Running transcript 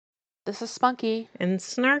This is Spunky. And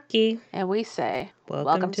Snarky. And we say,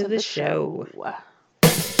 Welcome to the show.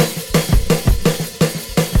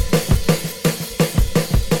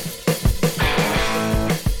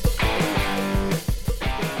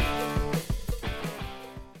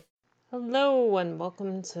 Hello and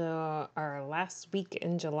welcome to our last week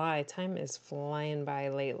in July. Time is flying by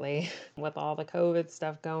lately with all the COVID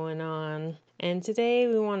stuff going on. And today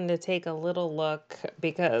we wanted to take a little look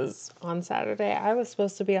because on Saturday I was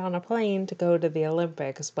supposed to be on a plane to go to the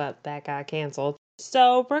Olympics, but that got canceled.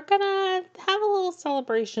 So we're gonna have a little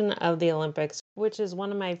celebration of the Olympics, which is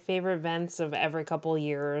one of my favorite events of every couple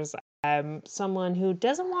years. I'm someone who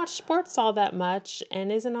doesn't watch sports all that much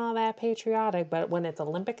and isn't all that patriotic, but when it's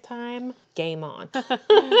Olympic time, game on.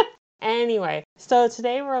 Anyway, so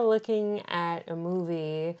today we're looking at a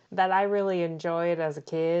movie that I really enjoyed as a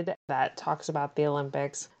kid that talks about the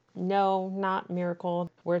Olympics. No, not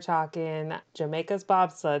Miracle. We're talking Jamaica's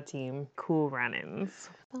bobsled team, Cool Runnings.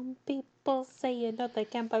 Some people say, they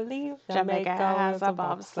can't believe Jamaica has a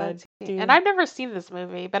bobsled team. And I've never seen this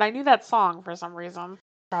movie, but I knew that song for some reason.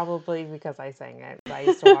 Probably because I sang it. I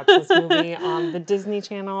used to watch this movie on the Disney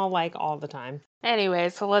Channel like all the time. Anyway,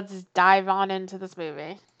 so let's dive on into this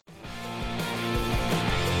movie.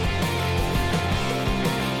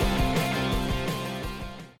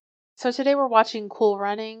 So today we're watching Cool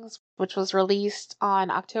Runnings, which was released on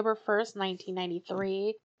October 1st,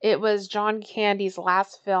 1993. It was John Candy's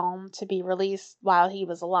last film to be released while he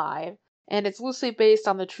was alive. And it's loosely based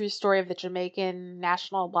on the true story of the Jamaican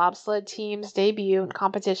national bobsled team's debut in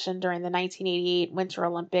competition during the 1988 Winter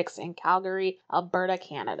Olympics in Calgary, Alberta,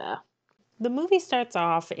 Canada. The movie starts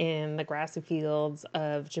off in the grassy fields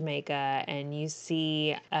of Jamaica, and you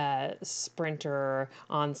see a sprinter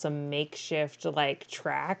on some makeshift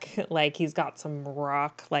track. He's got some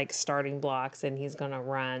rock starting blocks, and he's gonna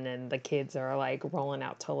run, and the kids are rolling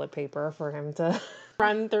out toilet paper for him to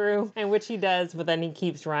run through, and which he does, but then he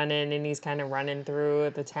keeps running, and he's kind of running through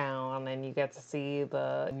the town, and you get to see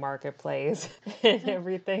the marketplace and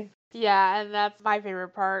everything. Yeah, and that's my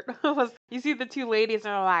favorite part. Was you see the two ladies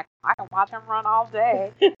and they're like, I can watch him run all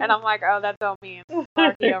day. And I'm like, oh, that's so mean.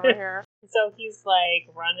 Snarky over here. So he's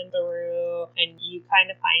running through, and you kind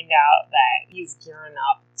of find out that he's gearing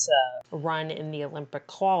up to run in the Olympic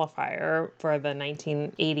qualifier for the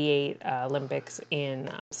 1988 Olympics in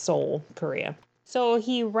Seoul, Korea. So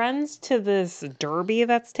he runs to this derby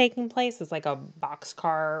that's taking place. It's like a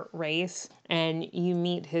boxcar race. And you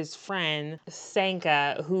meet his friend,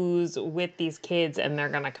 Sanka, who's with these kids, and they're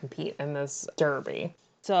going to compete in this derby.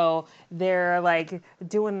 So they're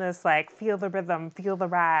doing this feel the rhythm, feel the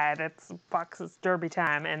ride. It's derby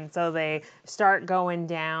time. And so they start going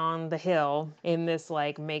down the hill in this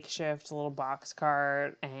makeshift little box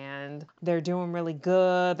cart, and they're doing really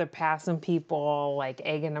good. They're passing people,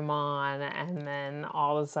 egging them on, and then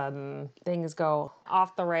all of a sudden things go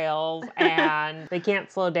off the rails and they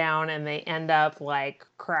can't slow down, and they end up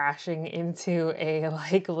crashing into a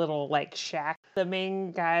little shack. The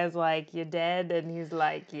main guy's you dead? And he's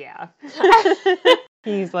yeah.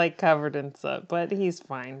 He's covered in soot, but he's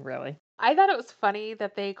fine, really. I thought it was funny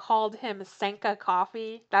that they called him Sanka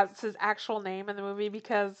Coffee. That's his actual name in the movie,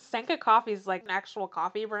 because Sanka Coffee is an actual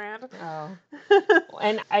coffee brand. Oh.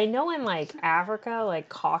 And I know in Africa,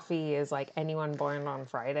 coffee is anyone born on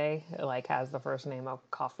Friday, has the first name of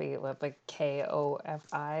coffee with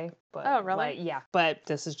Kofi. But, oh, really? Yeah. But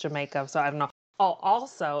this is Jamaica, so I don't know. Oh,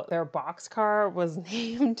 also, their boxcar was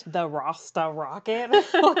named the Rasta Rocket,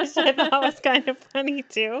 which I thought was kind of funny,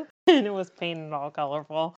 too. And it was painted all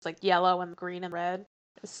colorful. It's yellow and green and red.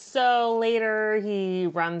 So later, he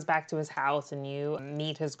runs back to his house, and you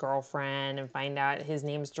meet his girlfriend and find out his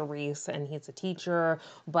name's Doris, and he's a teacher,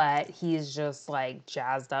 but he's just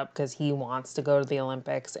jazzed up because he wants to go to the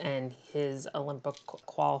Olympics, and his Olympic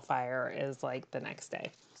qualifier is the next day.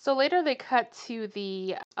 So later they cut to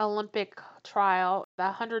the Olympic trial,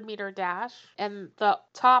 the 100-meter dash, and the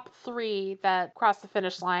top three that cross the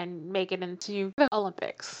finish line make it into the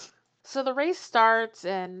Olympics. So the race starts,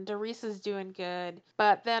 and Doris is doing good,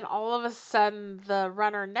 but then all of a sudden the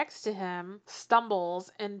runner next to him stumbles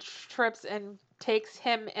and trips and takes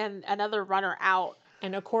him and another runner out.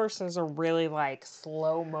 And of course, there's a really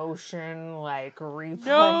slow motion replay.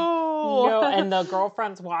 No, and the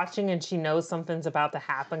girlfriend's watching, and she knows something's about to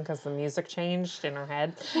happen because the music changed in her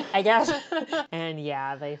head, I guess. And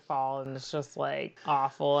yeah, they fall, and it's just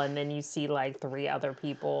awful. And then you see three other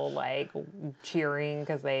people cheering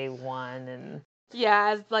because they won, and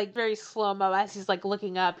yeah, it's very slow-mo. As he's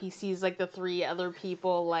looking up, he sees the three other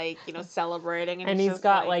people celebrating, and he's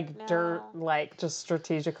got dirt just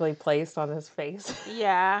strategically placed on his face.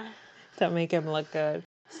 Yeah. To make him look good.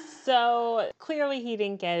 So clearly he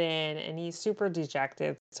didn't get in and he's super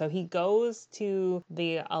dejected. So he goes to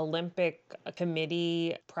the Olympic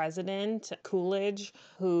Committee president, Coolidge,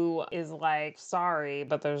 who is like, sorry,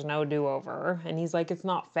 but there's no do-over. And he's like, it's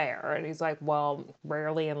not fair. And he's like, well,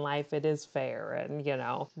 rarely in life it is fair. And,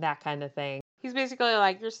 that kind of thing. He's basically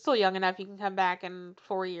like, you're still young enough, you can come back in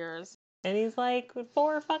 4 years. And he's like,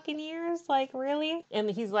 4 fucking years? Like, really? And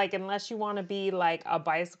he's like, unless you want to be like a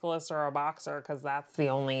bicyclist or a boxer, because that's the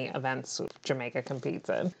only events Jamaica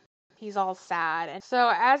competes in. He's all sad. And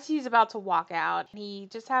so as he's about to walk out, he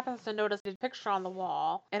just happens to notice a picture on the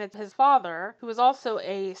wall. And it's his father, who is also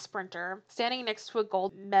a sprinter, standing next to a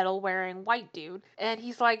gold medal wearing white dude. And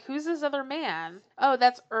he's like, who's this other man? Oh,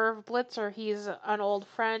 that's Irv Blitzer. He's an old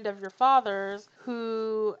friend of your father's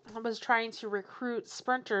who was trying to recruit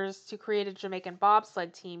sprinters to create a Jamaican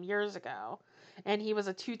bobsled team years ago. And he was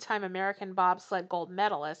a 2-time American bobsled gold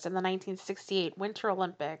medalist in the 1968 Winter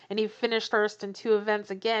Olympics, and he finished first in 2 events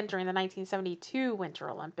again during the 1972 Winter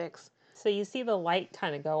Olympics. So you see the light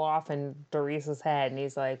kind of go off in Doris's head, and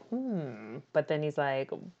he's like, But then he's like,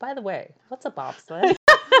 by the way, what's a bobsled?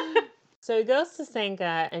 So he goes to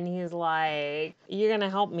Sanka and he's like, you're going to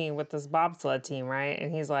help me with this bobsled team, right?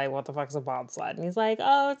 And he's like, what the fuck's a bobsled? And he's like,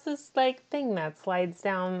 oh, it's this like thing that slides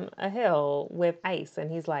down a hill with ice.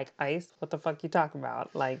 And he's like, ice? What the fuck you talking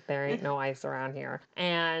about? Like, there ain't no ice around here.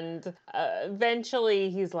 And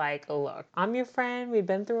eventually he's like, look, I'm your friend. We've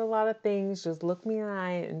been through a lot of things. Just look me in the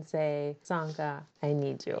eye and say, Sanka, I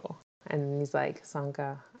need you. And he's like,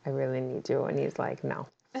 Sanka, I really need you. And he's like, no.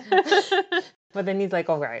 But then he's like,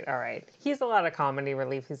 all right. He's a lot of comedy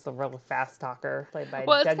relief. He's the real fast talker, played by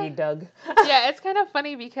Dougie Doug. Yeah, it's kind of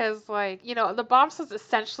funny because, like, the bobsled is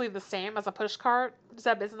essentially the same as a push cart,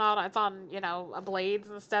 except it's on, blades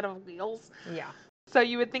instead of wheels. Yeah. So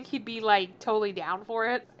you would think he'd be, like, totally down for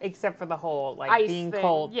it. Except for the whole, like, ice being thing.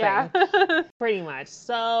 cold yeah. thing. Pretty much.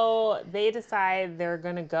 So they decide they're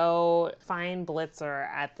going to go find Blitzer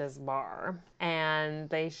at this bar. And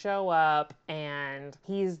they show up and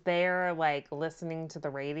he's there, like, listening to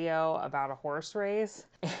the radio about a horse race.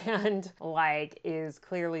 And, like, is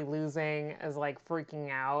clearly losing, is, like,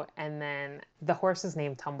 freaking out. And then the horse is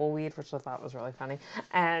named Tumbleweed, which I thought was really funny.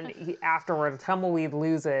 And afterward, Tumbleweed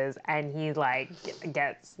loses and he, like,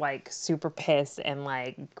 gets, like, super pissed and,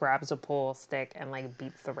 like, grabs a pool stick and, like,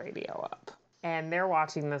 beats the radio up. And they're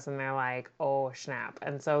watching this and they're like, oh, snap.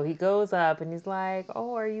 And so he goes up and he's like,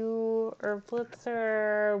 oh, are you Irv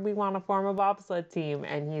Blitzer? We want to form a bobsled team.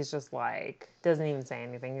 And he's just like, doesn't even say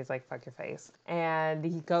anything. He's like, fuck your face. And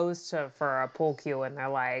he goes for a pool cue and they're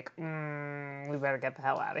like, we better get the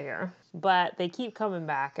hell out of here. But they keep coming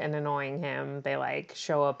back and annoying him. They like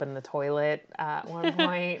show up in the toilet at one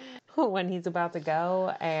point when he's about to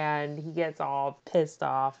go and he gets all pissed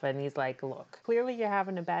off and he's like, look, clearly you're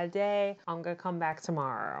having a bad day. I'm going to come back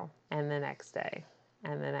tomorrow and the next day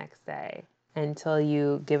and the next day until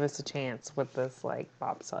you give us a chance with this like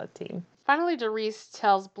bobsled team. Finally, Doris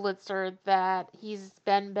tells Blitzer that he's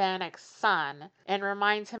Ben Bannock's son and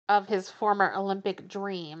reminds him of his former Olympic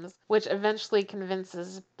dreams, which eventually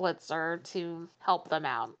convinces Blitzer to help them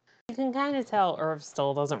out. You can kind of tell Irv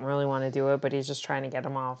still doesn't really want to do it, but he's just trying to get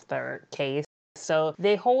him off their case. So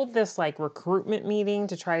they hold this like recruitment meeting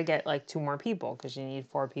to try to get like 2 more people because you need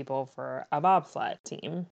 4 people for a bobsled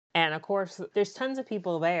team. And of course, there's tons of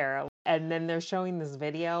people there. And then they're showing this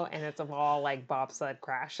video and it's of all like bobsled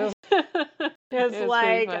crashes. It's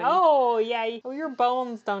like, oh yeah, your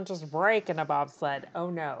bones don't just break in a bobsled. Oh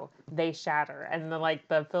no, they shatter. And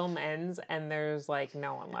the film ends and there's like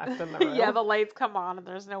no one left in the room. Yeah, the lights come on and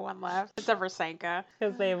there's no one left except for Sanka.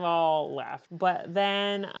 Because they've all left. But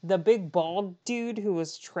then the big bald dude who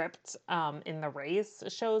was tripped in the race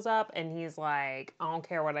shows up and he's like, I don't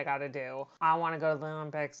care what I gotta do. I want to go to the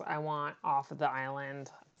Olympics. I want off of the island.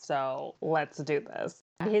 So let's do this.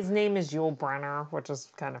 His name is Yul Brynner, which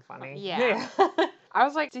is kind of funny. Yeah. I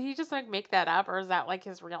was like, did he just like make that up or is that like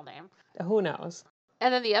his real name? Who knows?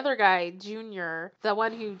 And then the other guy, Junior, the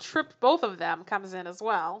one who tripped both of them, comes in as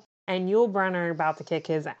well. And Yul Brynner about to kick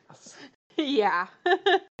his ass. Yeah.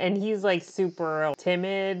 And he's like super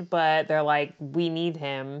timid, but they're like, we need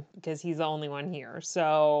him because he's the only one here.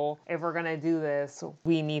 So if we're going to do this,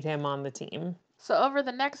 we need him on the team. So over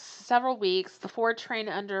the next several weeks, the 4 train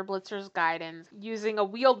under Blitzer's guidance, using a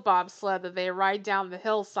wheeled bobsled that they ride down the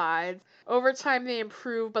hillsides. Over time, they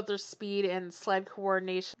improve both their speed and sled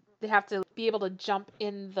coordination. They have to be able to jump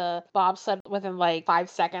in the bobsled within like 5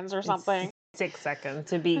 seconds or something. 6 seconds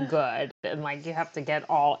to be good. And like you have to get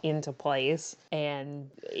all into place and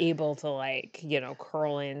able to like,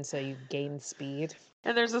 curl in so you gain speed.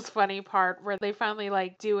 And there's this funny part where they finally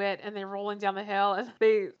like do it and they're rolling down the hill and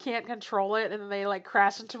they can't control it and they like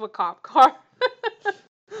crash into a cop car.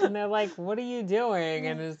 And they're like, what are you doing?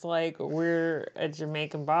 And it's like, we're a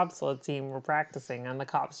Jamaican bobsled team. We're practicing. And the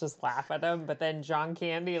cops just laugh at them. But then John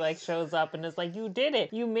Candy like shows up and is like, you did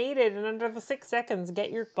it. You made it. And under the 6 seconds,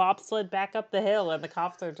 get your bobsled back up the hill. And the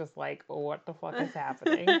cops are just like, what the fuck is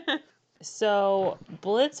happening? So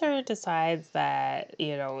Blitzer decides that,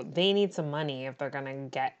 they need some money if they're going to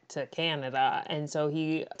get to Canada. And so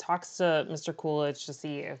he talks to Mr. Coolidge to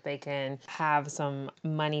see if they can have some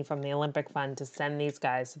money from the Olympic Fund to send these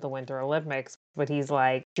guys to the Winter Olympics. But he's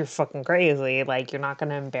like, you're fucking crazy. Like, you're not going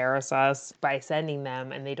to embarrass us by sending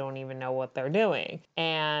them and they don't even know what they're doing.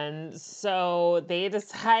 And so they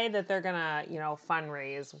decide that they're going to,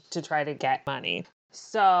 fundraise to try to get money.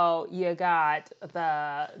 So you got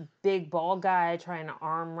the big bald guy trying to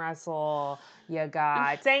arm wrestle. You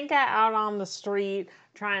got Sanka out on the street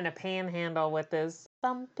trying to panhandle with this.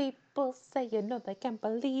 Some people say, they can't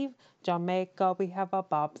believe Jamaica, we have a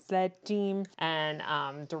bobsled team. And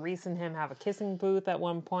Doris and him have a kissing booth at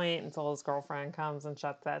one point until his girlfriend comes and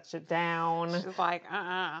shuts that shit down. She's like,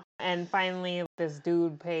 And finally, this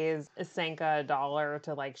dude pays Sanka $1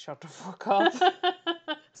 to like shut the fuck up.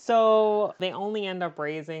 So they only end up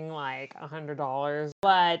raising like $100.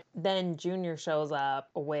 But then Junior shows up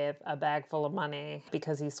with a bag full of money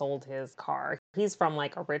because he sold his car. He's from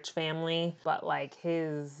like a rich family, but like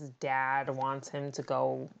his dad wants him to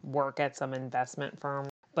go work at some investment firm.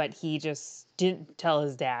 But he just didn't tell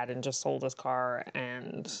his dad and just sold his car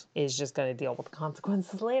and is just going to deal with the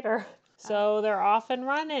consequences later. So they're off and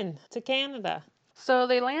running to Canada. So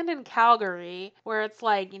they land in Calgary, where it's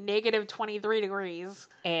like negative 23 degrees.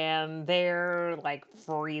 And they're like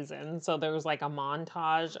freezing. So there's like a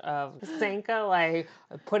montage of Sanka like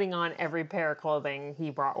putting on every pair of clothing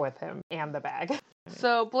he brought with him and the bag.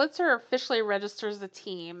 So Blitzer officially registers the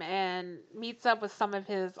team and meets up with some of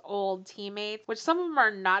his old teammates, which some of them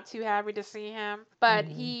are not too happy to see him. But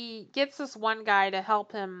he gets this one guy to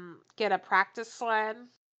help him get a practice sled.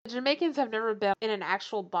 The Jamaicans have never been in an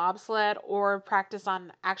actual bobsled or practice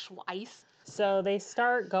on actual ice. So they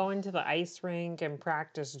start going to the ice rink and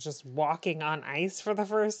practice just walking on ice for the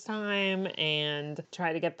first time and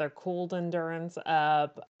try to get their cold endurance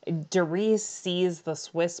up. Doris sees the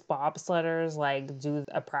Swiss bobsledders like do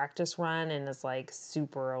a practice run and is like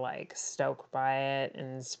super like stoked by it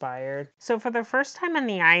and inspired. So for the first time on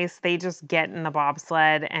the ice, they just get in the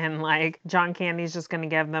bobsled and like John Candy's just gonna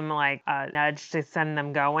give them like a nudge to send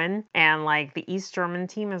them going. And like the East German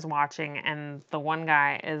team is watching and the one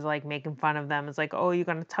guy is like making fun of them. It's like, oh, you're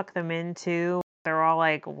gonna tuck them in too? They're all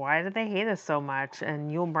like, why do they hate us so much? And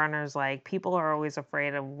Yul Brynner's like, people are always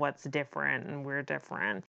afraid of what's different and we're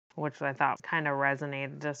different, which I thought kind of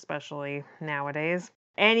resonated, especially nowadays.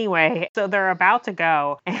 Anyway, so they're about to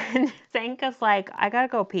go and Sanka's like, I gotta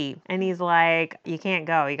go pee. And he's like, you can't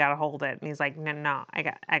go, you gotta hold it. And he's like, no,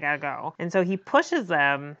 I gotta go. And so he pushes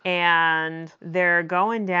them and they're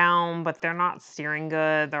going down, but they're not steering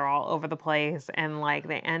good. They're all over the place. And like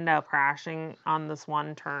they end up crashing on this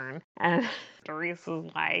one turn. And Doris is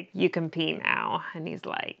like, you can pee now. And he's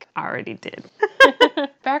like, I already did.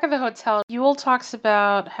 Back at the hotel, Yul talks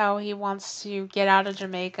about how he wants to get out of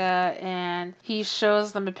Jamaica and he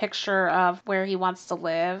shows them a picture of where he wants to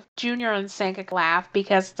live. Junior and Sanka laugh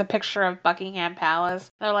because it's a picture of Buckingham Palace.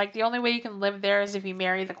 They're like, the only way you can live there is if you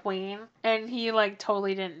marry the queen. And he like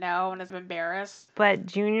totally didn't know and is embarrassed. But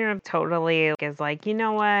Junior totally is like, you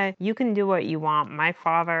know what? You can do what you want. My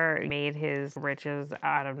father made his riches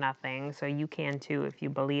out of nothing, so you can too if you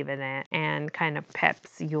believe in it. And kind of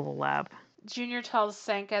peps Yul up. Junior tells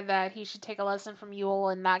Sanka that he should take a lesson from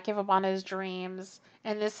Yul and not give up on his dreams,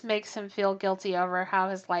 and this makes him feel guilty over how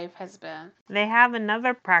his life has been. They have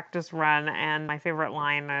another practice run, and my favorite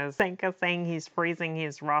line is Sanka saying he's freezing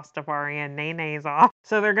his Rastafarian nays off.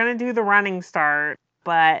 So they're going to do the running start,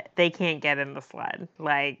 but they can't get in the sled.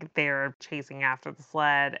 Like, they're chasing after the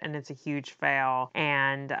sled, and it's a huge fail.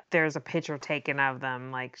 And there's a picture taken of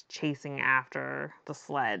them, like, chasing after the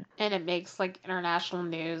sled. And it makes, like, international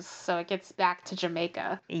news, so it gets back to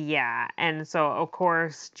Jamaica. Yeah, and so, of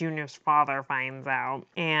course, Junior's father finds out.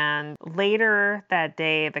 And later that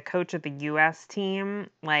day, the coach of the U.S. team,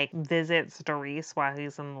 like, visits Doris while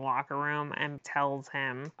he's in the locker room and tells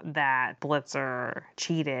him that Blitzer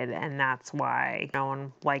cheated, and that's why no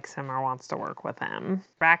one likes him or wants to work with him.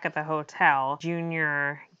 Back at the hotel,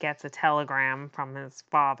 Junior gets a telegram from his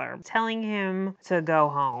father telling him to go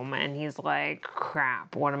home, and he's like,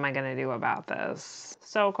 crap, what am I going to do about this?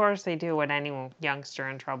 So, of course, they do what any youngster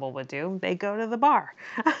in trouble would do. They go to the bar.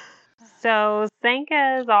 So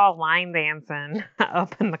Sanka is all line dancing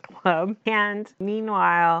up in the club. And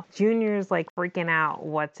meanwhile, Junior's like freaking out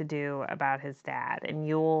what to do about his dad. And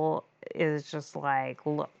Yule is just like,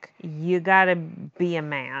 look, you gotta be a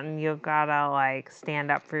man. You gotta like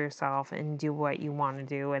stand up for yourself and do what you want to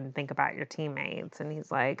do and think about your teammates. And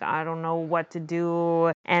he's like, I don't know what to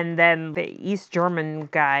do. And then the East German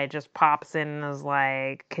guy just pops in and is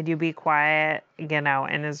like, could you be quiet?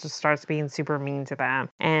 And it just starts being super mean to them.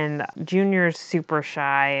 And Junior's super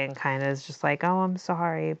shy and kind of is just like, oh, I'm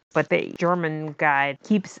sorry. But the German guy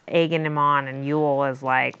keeps egging him on, and Yule is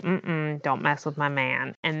like, don't mess with my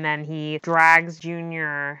man. And then he drags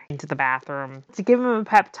Junior into the bathroom to give him a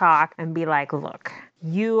pep talk and be like, look,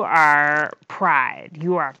 you are pride.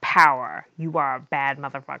 You are power. You are a bad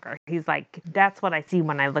motherfucker. He's like, that's what I see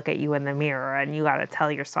when I look at you in the mirror, and you got to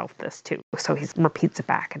tell yourself this too. So he repeats it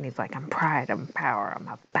back, and he's like, I'm pride. I'm power. I'm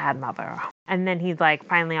a bad mother. And then he's like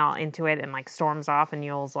finally all into it and like storms off, and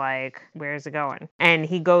Yule's like, where's it going? And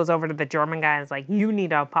he goes over to the German guy and is like, you need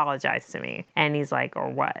to apologize to me. And he's like, or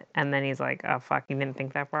what? And then he's like, oh fuck, you didn't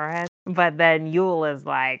think that far ahead? But then Yule is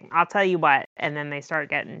like, I'll tell you what. And then they start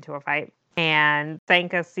getting into a fight. And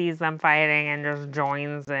Sanka sees them fighting and just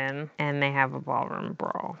joins in, and they have a ballroom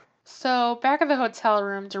brawl. So back at the hotel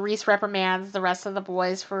room, Doris reprimands the rest of the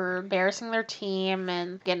boys for embarrassing their team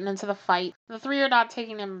and getting into the fight. The three are not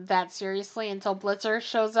taking him that seriously until Blitzer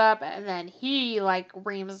shows up, and then he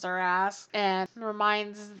reams their ass and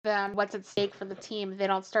reminds them what's at stake for the team if they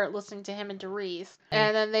don't start listening to him and Doris.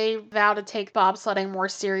 And then they vow to take bobsledding more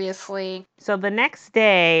seriously. So the next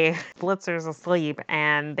day, Blitzer's asleep,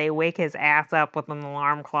 and they wake his ass up with an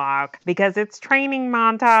alarm clock because it's training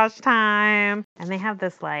montage time. And they have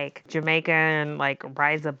this Jamaican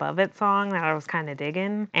Rise Above It song that I was kind of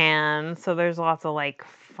digging. And so there's lots of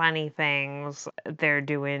funny things they're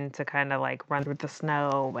doing to kind of run through the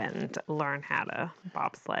snow and learn how to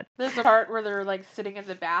bobsled. There's a part where they're sitting in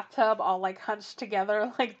the bathtub all hunched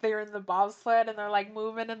together they're in the bobsled, and they're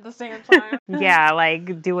moving at the same time. Yeah,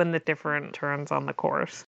 doing the different turns on the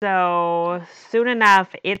course. So soon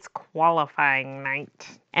enough, it's qualifying night.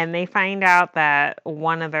 And they find out that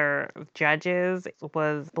one of their judges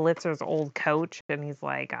was Blitzer's old coach. And he's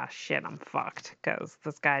like, oh shit, I'm fucked because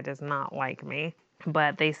this guy does not like me.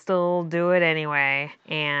 But they still do it anyway.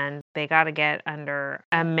 And they got to get under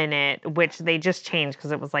a minute, which they just changed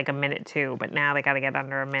because it was a minute too. But now they got to get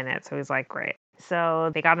under a minute. So he's like, great.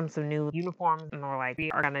 So they got him some new uniforms and we're like, we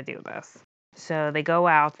are going to do this. So they go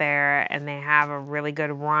out there and they have a really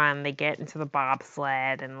good run. They get into the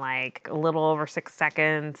bobsled in a little over 6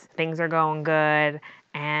 seconds. Things are going good.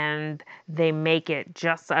 And they make it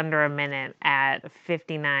just under a minute at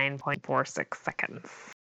 59.46 seconds.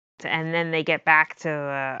 And then they get back to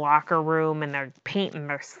the locker room and they're painting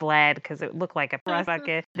their sled because it looked like a press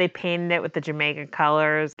bucket. They painted it with the Jamaican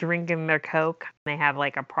colors, drinking their Coke. They have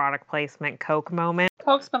a product placement Coke moment.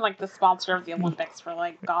 Coke's been the sponsor of the Olympics for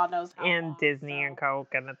God knows how and long. Disney and Coke,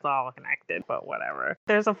 and it's all connected, but whatever.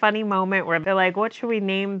 There's a funny moment where they're like, what should we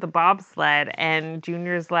name the bobsled? And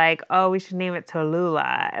Junior's like, oh, we should name it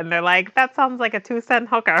Tallulah. And they're like, that sounds like a 2-cent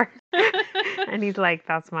hooker. And he's like,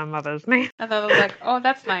 that's my mother's name. And then they're like, oh,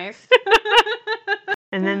 that's nice.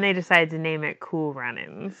 And then they decide to name it Cool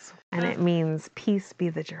Runnings. And it means peace be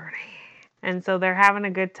the journey. And so they're having a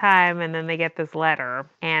good time, and then they get this letter.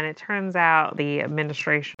 And it turns out the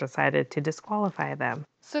administration decided to disqualify them.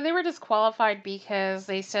 So they were disqualified because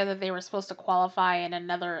they said that they were supposed to qualify in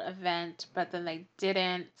another event, but then they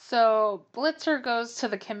didn't. So Blitzer goes to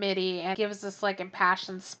the committee and gives this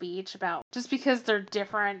impassioned speech about just because they're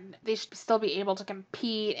different, they should still be able to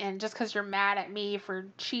compete, and just because you're mad at me for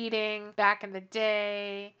cheating back in the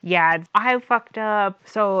day. Yeah, I fucked up.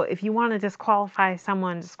 So if you want to disqualify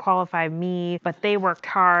someone, disqualify me. But they worked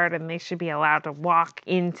hard and they should be allowed to walk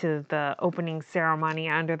into the opening ceremony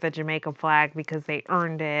under the Jamaican flag because they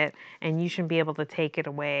earned it, and you shouldn't be able to take it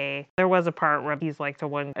away. There was a part where he's to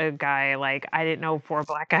one guy, I didn't know 4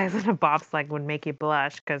 black guys in a bobsled would make you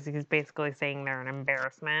blush, because he's basically saying they're an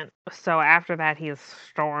embarrassment. So after that, he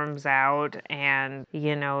storms out, and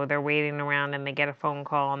they're waiting around, and they get a phone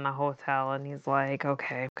call in the hotel, and he's like,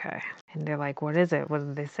 okay. And they're like, what is it? What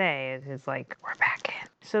did they say? And he's like, we're back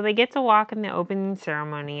in. So they get to walk in the opening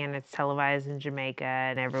ceremony, and it's televised in Jamaica,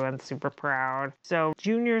 and everyone's super proud. So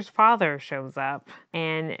Junior's father shows up,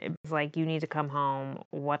 and it's like, you need to come home.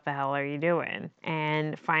 What the hell are you doing?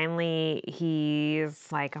 And finally,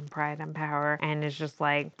 he's like, I'm pride, I'm power. And it's just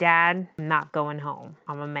like, Dad, I'm not going home.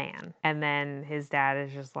 I'm a man. And then his dad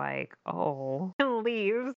is just like, oh, and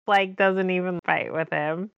leaves. Like, doesn't even fight with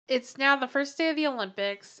him. It's now the first day of the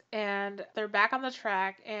Olympics, and they're back on the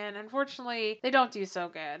track, and unfortunately, they don't do so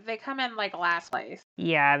good. They come in like last place.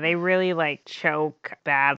 Yeah, they really like choke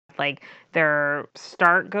bad. Like their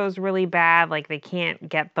start goes really bad. Like they can't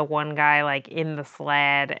get the one guy like in the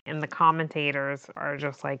sled, and the commentators are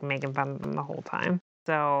just like making fun of them the whole time.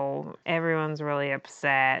 So everyone's really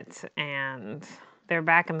upset, and they're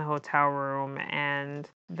back in the hotel room, and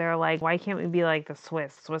they're like, why can't we be like the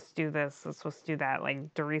Swiss? Swiss do this, the Swiss do that.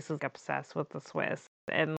 Like Doris is obsessed with the Swiss.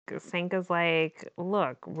 And Sanka's like,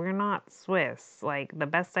 look, we're not Swiss. Like, the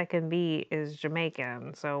best I can be is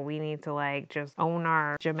Jamaican. So we need to, like, just own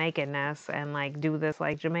our Jamaicanness and, like, do this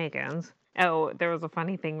like Jamaicans. Oh, there was a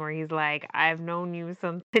funny thing where he's like, I've known you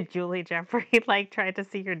since Julie Jeffrey, like, tried to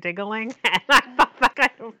see your diggling. And I thought that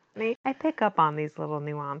kind of funny. I pick up on these little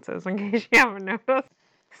nuances in case you haven't noticed.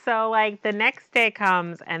 So, like, the next day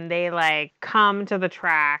comes and they, like, come to the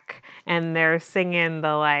track and they're singing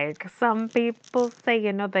the, like, some people say,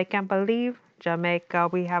 they can't believe Jamaica,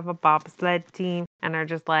 we have a bobsled team. And are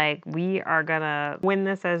just like, we are gonna win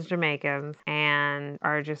this as Jamaicans, and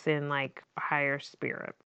are just in, like, higher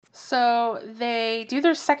spirit. So they do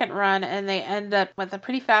their second run, and they end up with a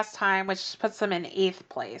pretty fast time, which puts them in 8th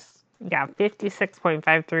place. Yeah,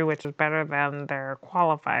 56.53, which is better than their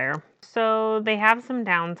qualifier. So they have some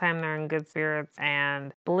downtime. They're in good spirits,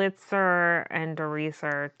 and Blitzer and Doris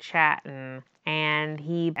are chatting, and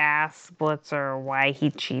he asks Blitzer why he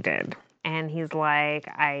cheated. And he's like,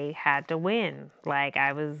 I had to win. Like,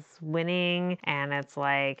 I was winning, and it's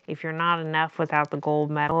like, if you're not enough without the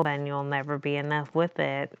gold medal, then you'll never be enough with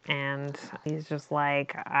it. And he's just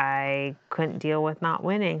like, I couldn't deal with not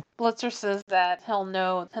winning. Blitzer says that he'll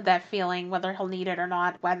know that feeling, whether he'll need it or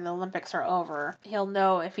not, when the Olympics are over. He'll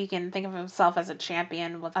know if he can think of himself as a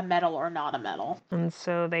champion with a medal or not a medal. And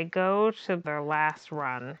so they go to their last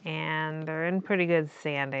run, and they're in pretty good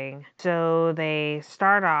standing. So they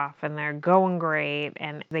start off, and they're going great,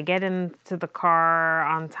 and they get into the car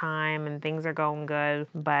on time, and things are going good.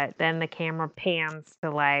 But then the camera pans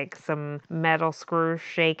to like some metal screws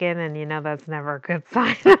shaking, and that's never a good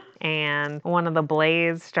sign. And one of the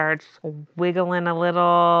blades starts wiggling a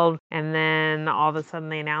little, and then all of a sudden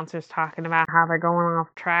the announcer's talking about how they're going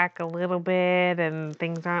off track a little bit and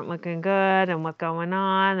things aren't looking good and what's going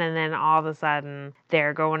on, and then all of a sudden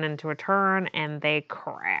they're going into a turn and they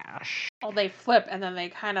crash. Oh, they flip, and then they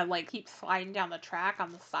kind of like keep sliding down the track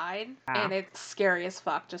on the side, and it's scary as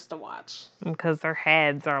fuck just to watch. Because their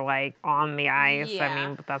heads are like on the ice. Yeah. I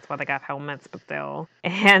mean, but that's why they got helmets, but still.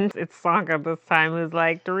 And it's Sanka this time who's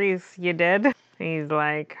like, Doris, you did? And he's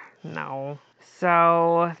like, no.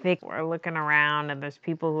 So they are looking around, and there's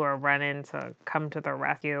people who are running to come to their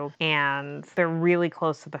rescue, and they're really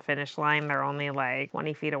close to the finish line. They're only like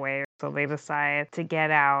 20 feet away. So they decide to get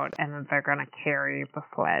out, and then they're going to carry the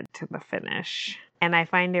sled to the finish. And I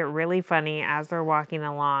find it really funny as they're walking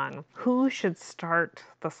along, who should start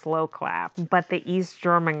the slow clap but the East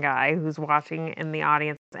German guy who's watching in the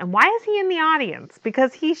audience. And why is he in the audience?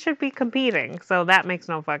 Because he should be competing. So that makes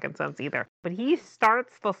no fucking sense either. But he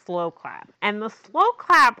starts the slow clap. And the slow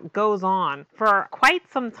clap goes on for quite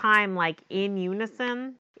some time, like in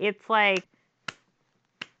unison. It's like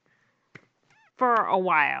for a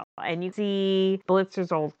while. And you see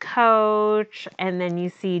Blitzer's old coach, and then you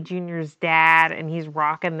see Junior's dad, and he's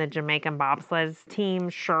rocking the Jamaican bobsled team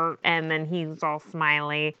shirt, and then he's all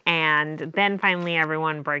smiley. And then finally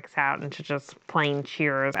everyone breaks out into just plain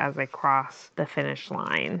cheers as they cross the finish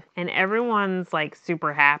line. And everyone's like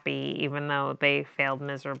super happy, even though they failed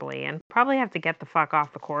miserably, and probably have to get the fuck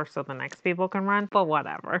off the course so the next people can run, but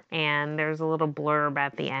whatever. And there's a little blurb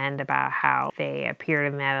at the end about how they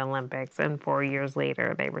appeared in that Olympics, and 4 years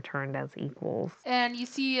later they returned as equals. And you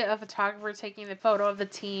see a photographer taking the photo of the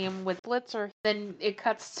team with Blitzer. Then it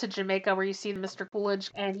cuts to Jamaica, where you see Mr.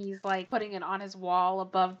 Coolidge, and he's like putting it on his wall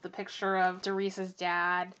above the picture of Doris's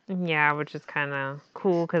dad. Yeah, which is kind of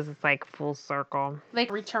cool because it's like full circle. They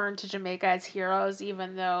return to Jamaica as heroes,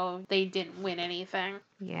 even though they didn't win anything.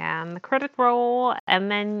 Yeah, and the credits roll,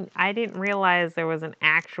 and then I didn't realize there was an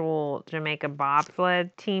actual Jamaica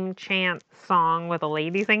bobsled team chant song with a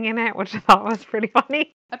lady singing it, which I thought was pretty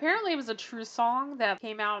funny. Apparently it was a true song that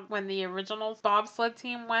came out when the original bobsled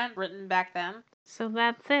team went, written back then. again. So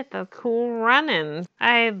that's it. That's Cool Running.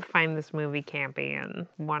 I find this movie campy and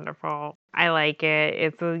wonderful. I like it.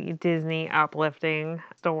 It's a Disney uplifting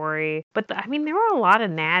story. But I mean, there were a lot of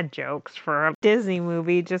Nad jokes for a Disney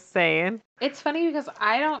movie, just saying. It's funny because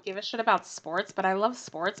I don't give a shit about sports, but I love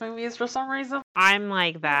sports movies for some reason. I'm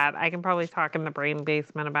like that. I can probably talk in the brain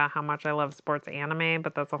basement about how much I love sports anime,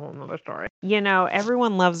 but that's a whole nother story. You know,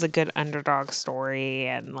 everyone loves a good underdog story,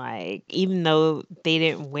 and like, even though they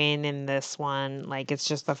didn't win in this one, like, it's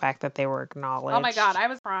just the fact that they were acknowledged. Oh my god, I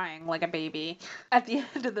was crying like a baby at the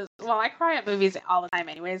end of this. Well, I cry at movies all the time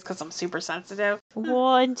anyways because I'm super sensitive.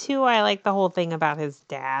 Well, and two, I like the whole thing about his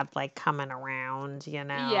dad, like, coming around, you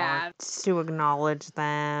know, Yeah. to acknowledge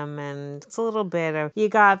them. And it's a little bit of, you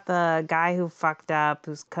got the guy who fucked up,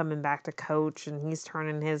 who's coming back to coach, and he's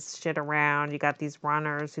turning his shit around. You got these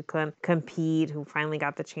runners who couldn't compete, who finally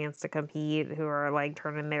got the chance to compete, who are, like,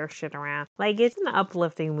 turning their shit around. Like, it's an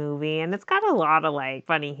uplifting movie, and it's got a lot of, like,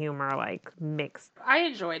 funny humor, like, mixed. I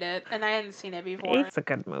enjoyed it, and I hadn't seen it before. It's a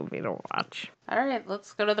good movie to watch. All right,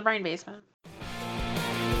 let's go to the brain basement.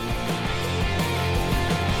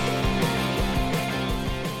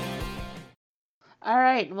 All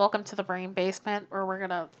right, welcome to the Brain Basement, where we're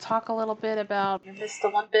going to talk a little bit about Missed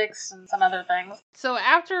Olympics and some other things. So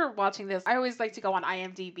after watching this, I always like to go on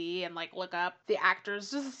IMDb and like look up the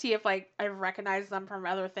actors just to see if like I recognize them from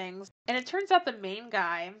other things. And it turns out the main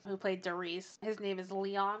guy who played Darius, his name is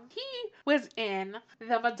Leon. He was in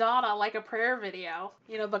the Madonna Like a Prayer video,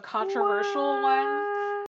 you know, the controversial one.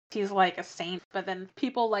 He's like a saint, but then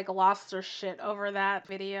people like lost their shit over that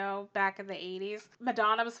video back in the 80s.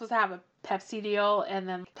 Madonna was supposed to have a Pepsi deal, and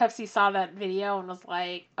then Pepsi saw that video and was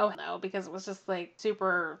like, oh no, because it was just like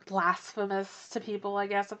super blasphemous to people, I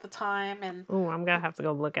guess, at the time. And Ooh, I'm gonna have to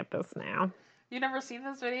go look at this now. You never seen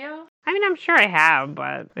this video? I mean, I'm sure I have,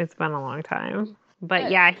 but it's been a long time. But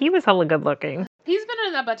Good. yeah, he was hella good looking. He's been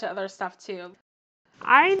in a bunch of other stuff too.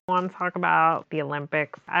 I want to talk about the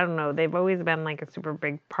Olympics. I don't know. They've always been like a super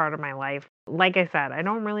big part of my life. Like I said, I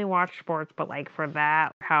don't really watch sports, but like for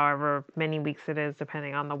that, however many weeks it is,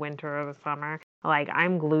 depending on the winter or the summer, like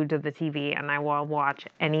I'm glued to the TV and I will watch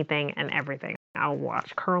anything and everything. I'll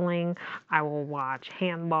watch curling. I will watch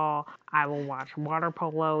handball. I will watch water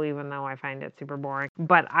polo, even though I find it super boring.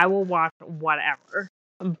 But I will watch whatever.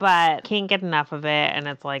 But can't get enough of it, and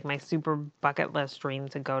it's like my super bucket list dream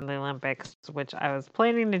to go to the Olympics, which I was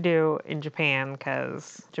planning to do in Japan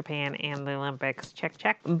because Japan and the Olympics,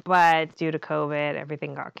 check. But due to COVID,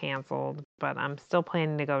 everything got canceled. But I'm still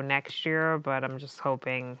planning to go next year, but I'm just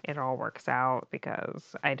hoping it all works out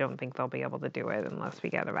because I don't think they'll be able to do it unless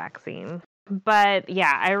we get a vaccine. But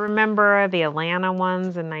yeah, I remember the Atlanta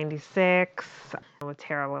ones in '96 with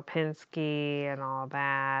Tara Lipinski and all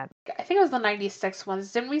that. I think it was the 96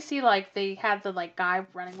 ones. Didn't we see like they had the like guy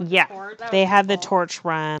running with Yeah, the torch? they had the torch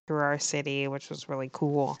run through our city, which was really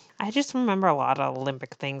cool. I just remember a lot of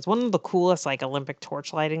Olympic things. One of the coolest like Olympic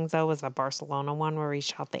torch lightings though was the Barcelona one where he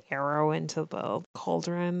shot the arrow into the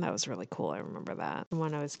cauldron. That was really cool. I remember that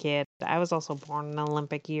when I was a kid. I was also born in an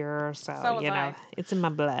Olympic year, so was you know, I. it's in my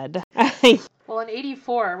blood. Well, in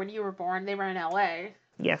 84, when you were born, they were in LA.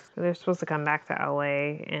 Yes, they're supposed to come back to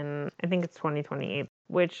LA in, I think it's 2028,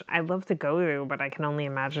 which I'd love to go to, but I can only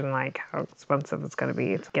imagine like how expensive it's going to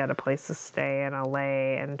be to get a place to stay in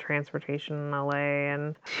LA and transportation in LA,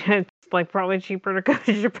 and it's like probably cheaper to go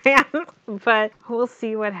to Japan, but we'll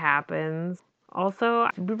see what happens. Also,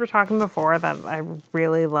 we were talking before that I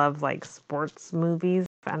really love like sports movies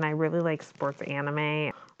and I really like sports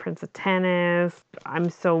anime. Prince of Tennis. I'm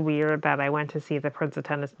so weird that I went to see the Prince of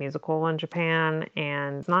Tennis musical in Japan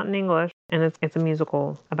and it's not in English and it's a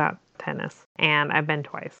musical about tennis and I've been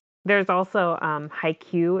twice. There's also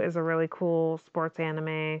Haikyuu is a really cool sports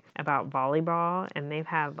anime about volleyball and they've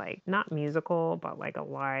had like not musical but like a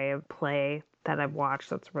live play that I've watched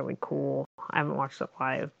that's really cool. I haven't watched it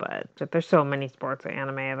live, but there's so many sports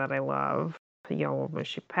anime that I love.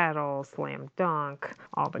 Yowamushi Paddle, Slam Dunk,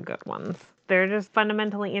 all the good ones. They're just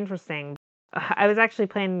fundamentally interesting. I was actually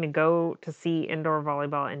planning to go to see indoor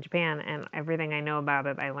volleyball in Japan, and everything I know about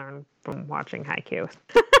it I learned from watching Haikyuu.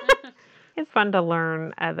 It's fun to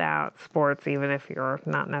learn about sports, even if you're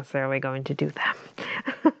not necessarily going to do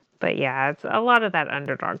them. But yeah, it's a lot of that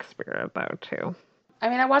underdog spirit, though, too. I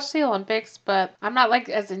mean, I watch the Olympics, but I'm not like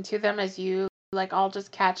as into them as you. Like, I'll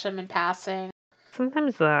just catch them in passing.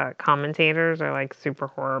 Sometimes the commentators are like super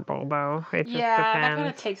horrible, though. It just Yeah, depends. that kind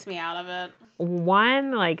of takes me out of it.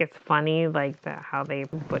 One, like, it's funny, like, how they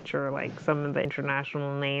butcher, like, some of the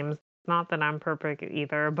international names. Not that I'm perfect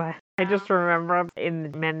either, but I just remember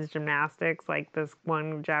in men's gymnastics, like this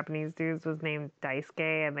one Japanese dude was named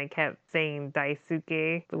Daisuke, and they kept saying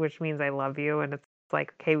Daisuke, which means I love you, and it's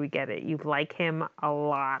like, okay, we get it. You like him a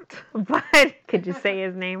lot, but could you say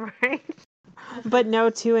his name right? But no,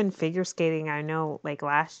 too, in figure skating, I know, like,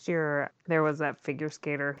 last year, there was that figure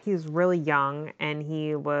skater. He was really young, and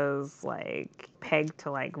he was, like, pegged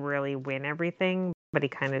to, like, really win everything, but he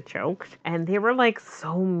kind of choked. And they were, like,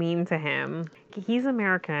 so mean to him. He's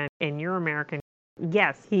American, and you're American.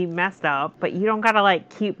 Yes, he messed up, but you don't gotta,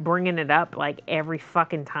 like, keep bringing it up, like, every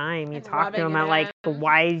fucking time you talk to him about, like,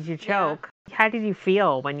 why did you choke? Yeah. How did you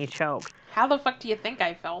feel when you choked? How the fuck do you think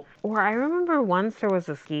I felt? Or I remember once there was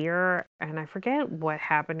a skier, and I forget what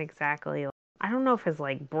happened exactly. I don't know if his,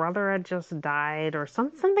 like, brother had just died or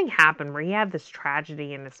something happened where he had this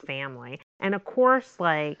tragedy in his family. And of course,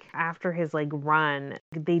 like, after his, like, run,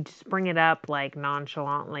 they just bring it up, like,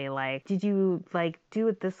 nonchalantly, like, did you, like, do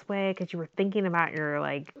it this way because you were thinking about your,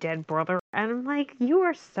 like, dead brother? And I'm like, you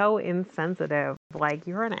are so insensitive. Like,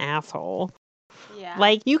 you're an asshole. Yeah.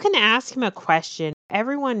 Like, you can ask him a question.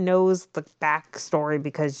 Everyone knows the backstory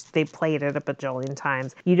because they played it a bajillion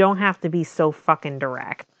times. You don't have to be so fucking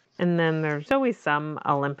direct. And then there's always some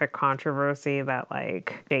Olympic controversy that,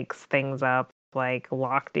 like, shakes things up. Like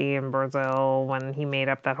Lochte in Brazil when he made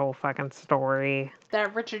up that whole fucking story.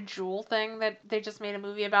 That Richard Jewell thing that they just made a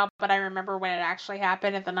movie about, but I remember when it actually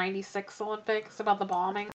happened at the 96 Olympics about the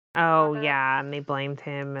bombing. Oh, yeah, and they blamed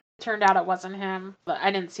him. Turned out it wasn't him. But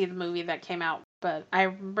I didn't see the movie that came out, but I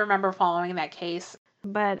remember following that case.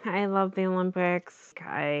 But I love the Olympics.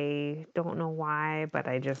 I don't know why, but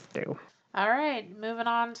I just do. All right, moving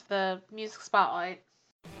on to the music spotlight.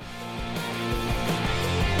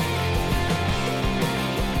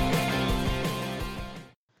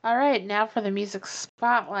 All right, now for the music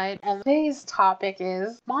spotlight. And today's topic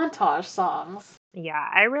is montage songs. Yeah,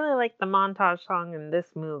 I really like the montage song in this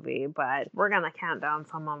movie, but we're going to count down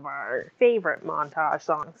some of our favorite montage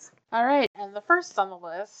songs. All right, and the first on the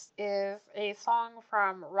list is a song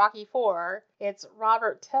from Rocky IV. It's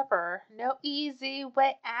Robert Tepper, No Easy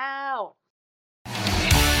Way Out.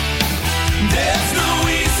 There's no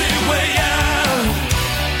easy way out.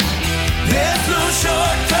 There's no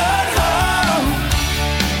shortcut home.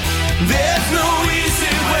 There's no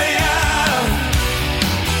easy way out.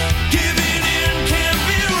 Giving in can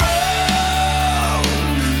be wrong.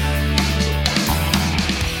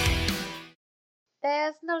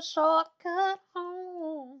 There's no shortcut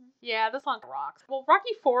home. Yeah, this song rocks. Well,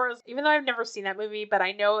 Rocky IV is, even though I've never seen that movie, but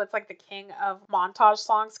I know it's like the king of montage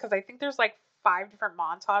songs because I think there's like 5 different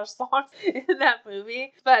montage songs in that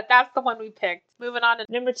movie, but that's the one we picked. Moving on to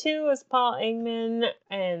number 2 is Paul Engman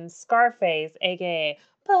and Scarface, aka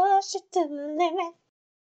Push It to the Limit.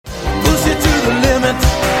 Push it to the limit.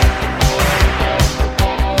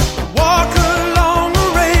 Walk along the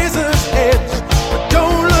razor's edge, but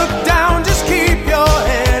don't look down, just keep your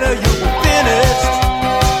head or you'll be finished.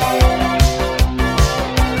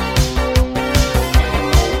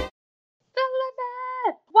 the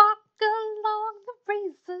limit. Walk along the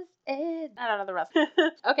razor's edge. I don't know the rest.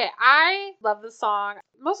 Okay, I love this song.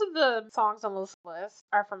 Most of the songs on this list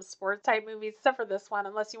are from sport type movies, except for this one,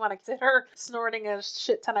 unless you want to consider snorting a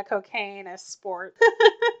shit ton of cocaine as sport.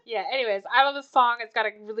 Yeah, anyways, I love this song. It's got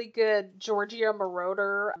a really good Giorgio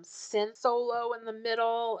Moroder synth solo in the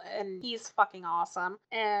middle, and he's fucking awesome.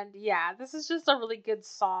 And yeah, this is just a really good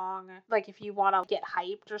song, like if you want to get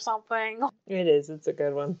hyped or something. It is. It's a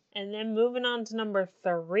good one. And then moving on to number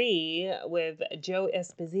 3 with Joe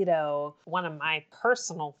Esposito, one of my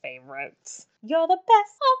personal favorites. You're the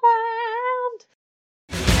best around.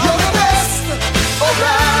 You're the best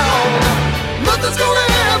around. Nothing's gonna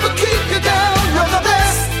ever keep you down. You're the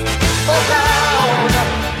best around.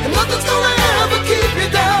 And nothing's gonna ever keep you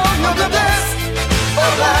down. You're the best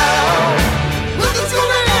around. Nothing's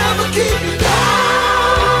gonna ever keep you down.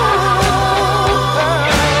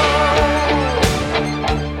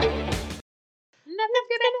 Nothing's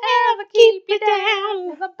gonna ever keep you down.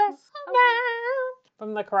 You're the best around.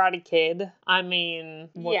 From The Karate Kid. I mean,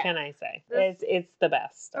 what can I say? It's the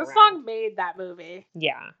best. The song made that movie.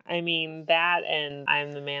 Yeah, I mean, that and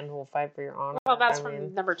I'm the Man Who Will Fight for Your Honor. Well, that's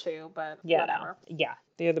from number 2, but whatever. Yeah,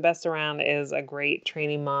 You're the Best Around is a great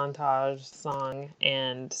training montage song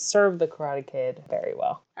and served The Karate Kid very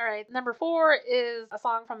well. All right, number 4 is a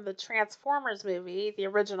song from the Transformers movie, the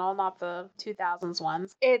original, not the 2000s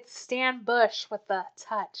ones. It's Stan Bush with The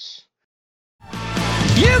Touch.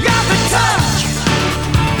 You got the touch.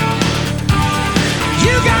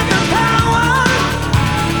 You got the power.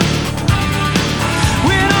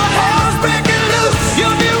 When all hell's breaking loose,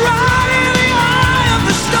 you'll be right in the eye of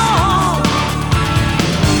the storm.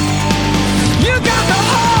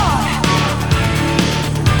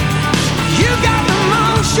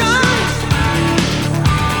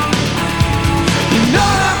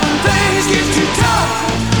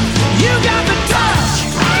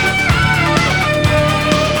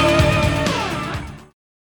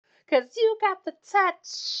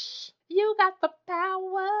 touch. You got the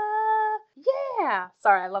power. Yeah.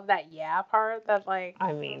 Sorry, I love that yeah part. That like,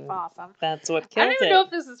 I mean, that's awesome. That's what I kills don't even know if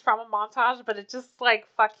this is from a montage, but it just like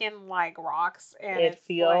fucking like rocks, and It it's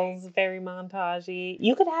feels like, very montagey.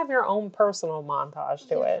 You could have your own personal montage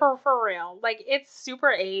to it. for real. Like it's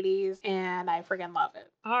super 80s, and I freaking love it.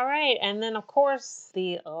 All right, and then of course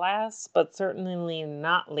the last but certainly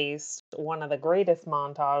not least, one of the greatest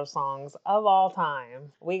montage songs of all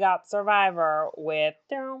time. We got Survivor with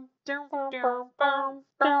The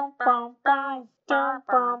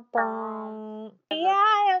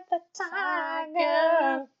Eye of the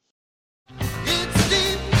Tiger. It's the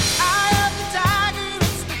eye of the tiger,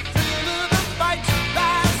 it's the thrill of the fight,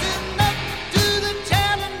 rising up to the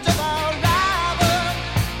challenge of our rival.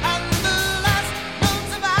 And the last known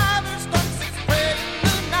survivor stalks its prey in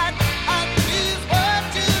the night, and he's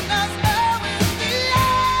watching us now in the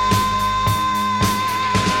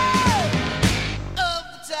eye of the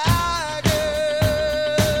tiger.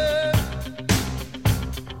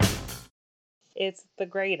 It's the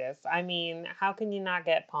greatest. I mean, how can you not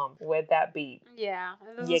get pumped with that beat? Yeah,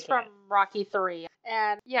 and this You is from can't. Rocky 3.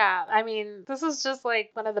 And yeah, I mean, this is just like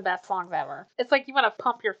one of the best songs ever. It's like you want to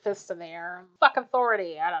pump your fist in the air. Fuck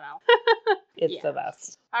authority. I don't know. It's Yeah. the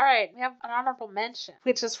best. All right, we have an honorable mention,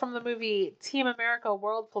 which is from the movie Team America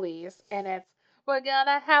World Police, and it's We're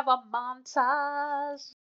Gonna Have a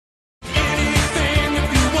Montage. Anything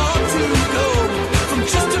if you want to know, from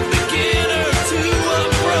just a beginner to a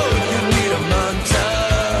pro, you need a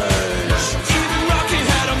montage. Even Rocky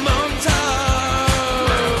had a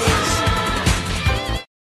montage.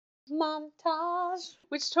 Montage.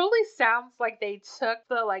 Which totally sounds like they took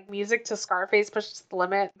the like music to Scarface Push to the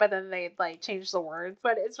Limit, but then they like changed the words.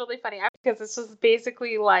 But it's really funny because it's just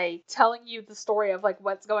basically like telling you the story of like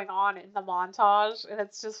what's going on in the montage, and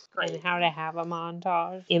it's just great. And how to have a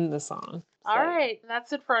montage in the song. All right,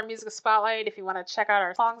 that's it for our music spotlight. If you want to check out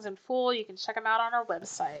our songs in full, you can check them out on our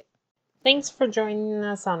website. Thanks for joining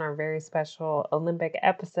us on our very special Olympic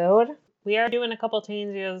episode. We are doing a couple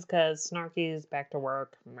changes because Snarky's back to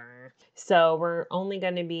work. So we're only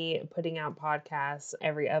going to be putting out podcasts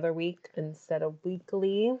every other week instead of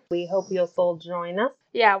weekly. We hope you'll still join us.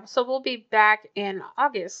 Yeah, so we'll be back in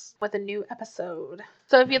August with a new episode.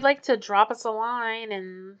 So if you'd like to drop us a line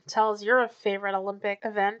and tell us your favorite Olympic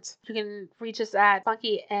event, you can reach us at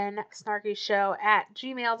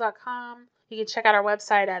spunkyandSnarkyShow@gmail.com. You can check out our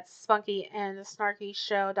website at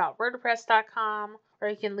spunkyandSnarkyShow.wordpress.com, or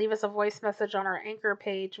you can leave us a voice message on our Anchor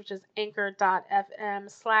page, which is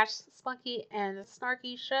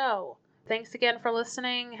anchor.fm/spunkyandSnarkyShow. Thanks again for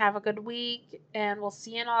listening. Have a good week, and we'll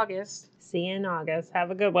see you in August. See you in August.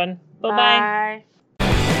 Have a good one. Bye-bye. Bye.